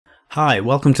Hi,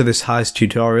 welcome to this HISE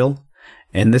tutorial.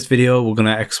 In this video we're going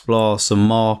to explore some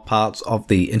more parts of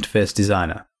the interface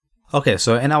designer. Okay,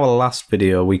 so in our last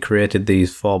video we created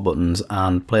these 4 buttons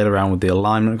and played around with the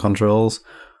alignment controls.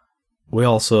 We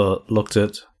also looked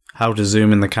at how to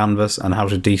zoom in the canvas and how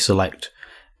to deselect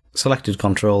selected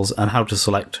controls and how to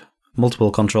select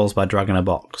multiple controls by dragging a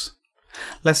box.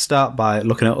 Let's start by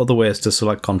looking at other ways to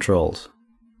select controls.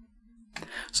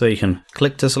 So you can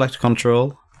click to select a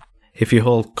control. If you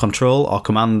hold Control or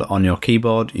Command on your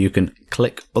keyboard, you can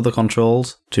click other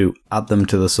controls to add them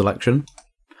to the selection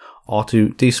or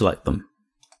to deselect them.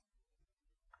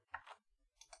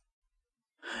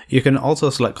 You can also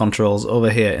select controls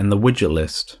over here in the widget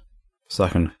list. So I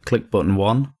can click button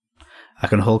 1, I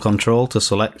can hold Control to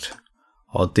select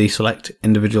or deselect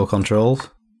individual controls,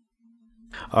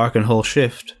 or I can hold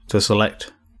Shift to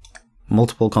select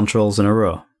multiple controls in a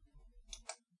row,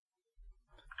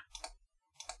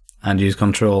 and use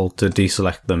Control to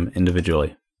deselect them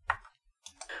individually.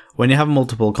 When you have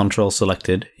multiple controls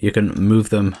selected, you can move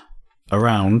them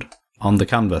around on the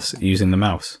canvas using the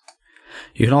mouse.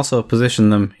 You can also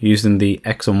position them using the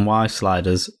X and Y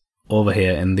sliders over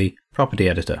here in the property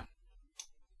editor.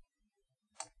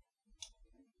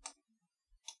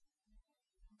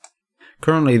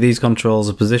 Currently these controls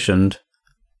are positioned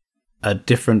at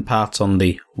different parts on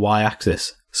the Y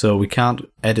axis, so we can't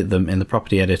edit them in the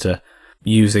property editor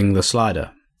using the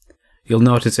slider. You'll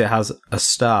notice it has a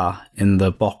star in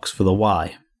the box for the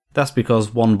Y. That's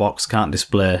because one box can't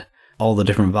display all the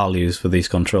different values for these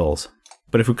controls.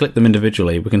 But if we click them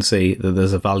individually, we can see that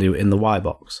there's a value in the Y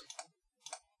box.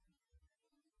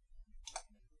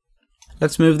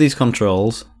 Let's move these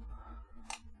controls,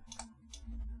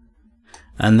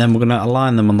 and then we're going to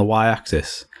align them on the Y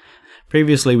axis.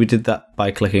 Previously we did that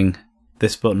by clicking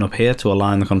this button up here to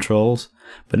align the controls,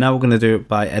 but now we're going to do it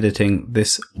by editing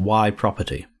this Y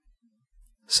property.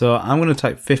 So I'm going to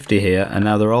type 50 here, and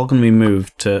now they're all going to be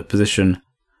moved to position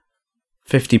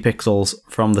 50 pixels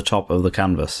from the top of the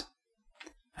canvas.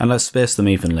 And let's space them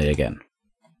evenly again.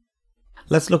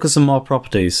 Let's look at some more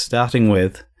properties, starting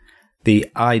with the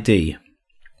ID.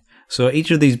 So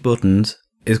each of these buttons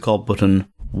is called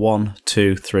button 1,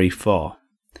 2, 3, 4.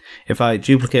 If I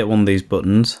duplicate one of these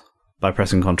buttons by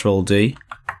pressing Ctrl D,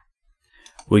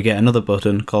 we get another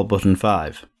button called button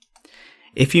 5.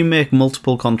 If you make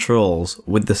multiple controls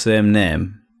with the same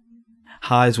name,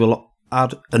 HISE will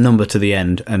add a number to the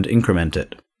end and increment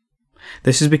it.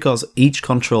 This is because each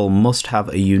control must have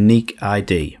a unique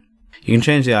ID. You can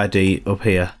change the ID up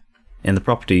here in the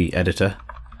property editor.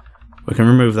 We can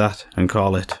remove that and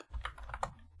call it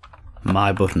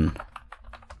My Button.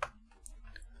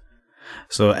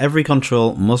 So every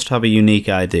control must have a unique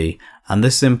ID, and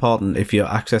this is important if you're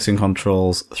accessing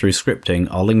controls through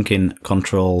scripting or linking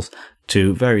controls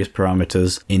to various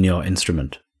parameters in your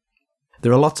instrument.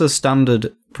 There are lots of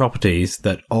standard properties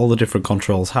that all the different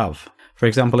controls have. For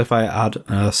example, if I add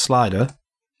a slider,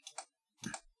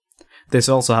 this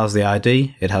also has the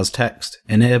ID, it has text,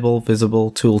 enable,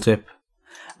 visible, tooltip,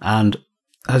 and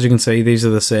as you can see these are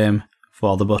the same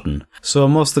for the button. So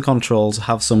most of the controls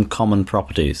have some common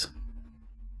properties.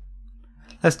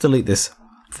 Let's delete this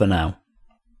for now.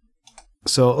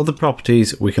 So other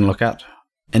properties we can look at.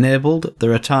 Enabled,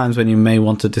 there are times when you may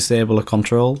want to disable a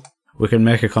control. We can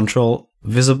make a control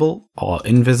visible or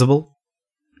invisible.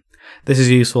 This is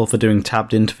useful for doing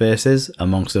tabbed interfaces,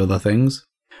 amongst other things.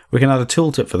 We can add a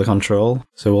tooltip for the control,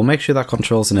 so we'll make sure that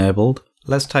control is enabled.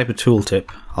 Let's type a tooltip.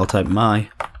 I'll type my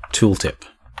tooltip.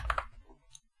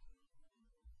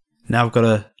 Now I've got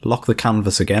to lock the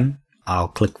canvas again. I'll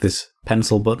click this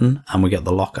pencil button and we get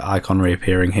the lock icon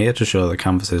reappearing here to show the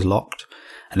canvas is locked.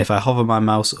 And if I hover my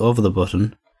mouse over the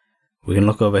button, we can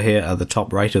look over here at the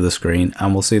top right of the screen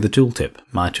and we'll see the tooltip,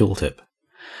 my tooltip.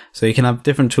 So you can have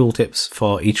different tooltips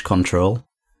for each control.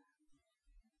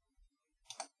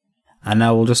 And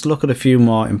now we'll just look at a few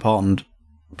more important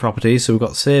properties. So we've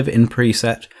got save in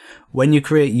preset. When you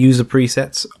create user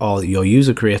presets, or your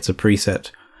user creates a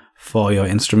preset for your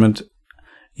instrument,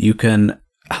 you can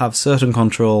have certain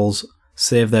controls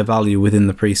save their value within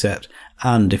the preset,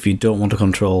 and if you don't want a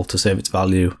control to save its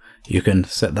value, you can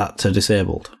set that to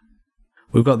disabled.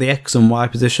 We've got the X and Y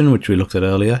position, which we looked at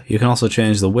earlier. You can also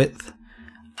change the width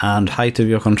and height of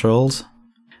your controls.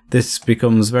 This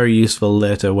becomes very useful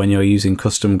later when you're using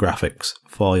custom graphics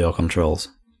for your controls.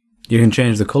 You can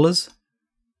change the colours.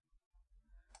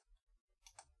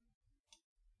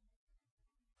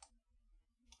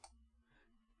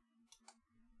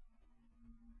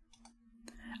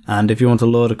 And if you want to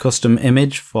load a custom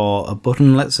image for a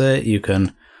button, let's say, you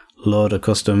can load a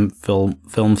custom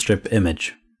film strip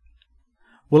image.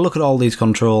 We'll look at all these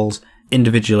controls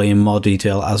individually in more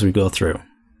detail as we go through.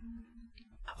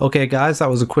 Okay guys, that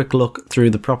was a quick look through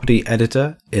the property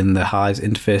editor in the HISE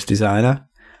interface designer.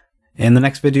 In the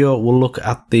next video we'll look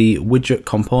at the widget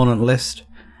component list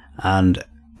and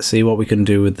see what we can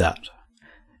do with that.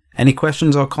 Any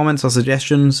questions or comments or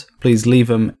suggestions, please leave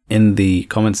them in the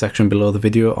comment section below the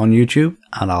video on YouTube,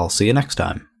 and I'll see you next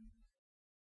time.